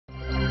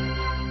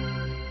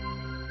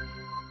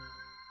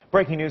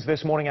Breaking news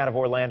this morning out of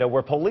Orlando,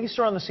 where police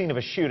are on the scene of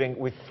a shooting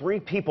with 3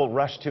 people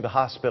rushed to the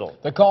hospital.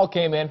 The call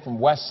came in from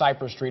West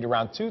Cypress Street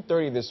around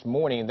 2:30 this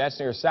morning. That's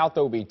near South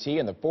OBT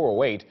and the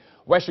 408.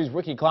 WESH 3's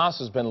Ricky Klaus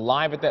has been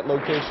live at that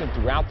location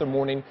throughout the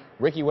morning.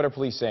 Ricky, what are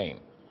police saying?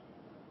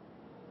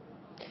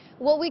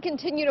 Well, we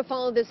continue to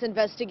follow this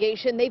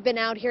investigation. They've been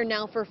out here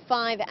now for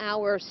 5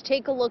 hours.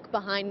 Take a look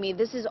behind me.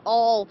 This is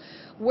all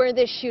where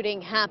this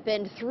shooting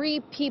happened. 3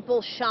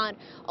 people shot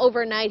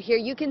overnight here.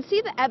 You can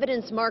see the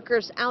evidence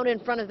markers out in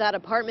front of that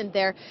apartment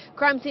there.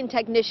 Crime scene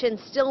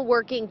technicians still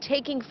working,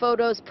 taking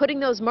photos, putting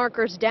those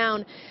markers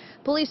down.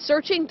 Police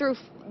searching through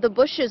the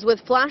bushes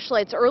with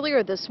flashlights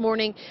earlier this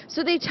morning.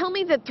 So they tell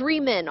me that 3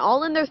 men,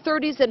 all in their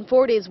 30s and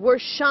 40s, were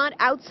shot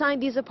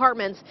outside these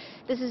apartments.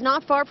 This is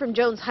not far from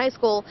Jones High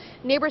School.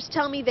 Neighbors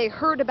tell me they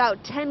heard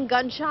about 10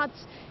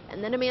 gunshots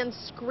and then a man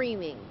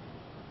screaming.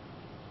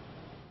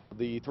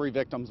 The 3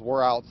 victims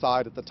were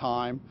outside at the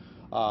time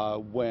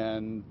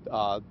when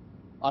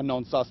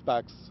unknown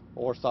suspects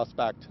or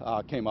suspect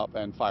came up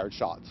and fired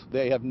shots.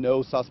 They have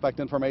no suspect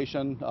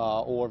information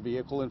or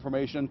vehicle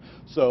information,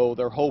 so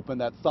they're hoping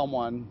that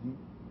someone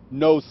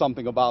knows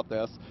something about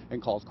this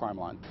and calls Crime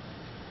Line.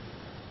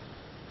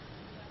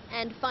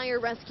 And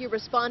fire rescue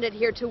responded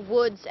here to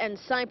Woods and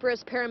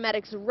Cypress,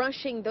 paramedics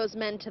rushing those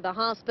men to the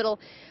hospital.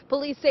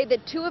 Police say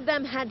that 2 of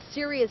them had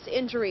serious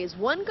injuries.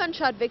 1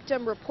 gunshot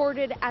victim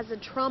reported as a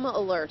trauma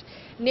alert.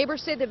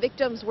 Neighbors say the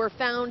victims were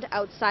found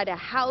outside a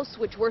house,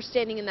 which we're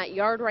standing in that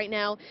yard right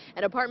now,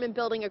 an apartment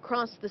building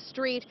across the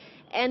street,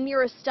 and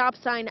near a stop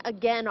sign,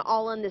 again,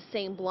 all on the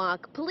same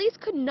block. Police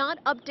could not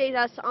update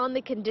us on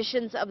the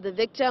conditions of the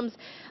victims,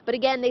 but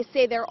again, they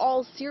say they're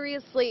all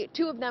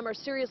 2 of them are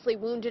seriously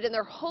wounded, and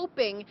they're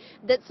hoping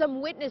that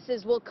some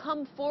witnesses will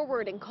come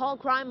forward and call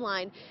Crime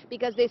Line,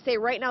 because they say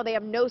right now they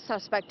have no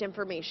suspect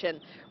information.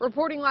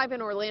 Reporting live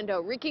in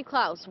Orlando, Ricky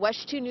Klaus,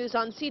 WESH 2 News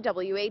on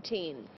CW18.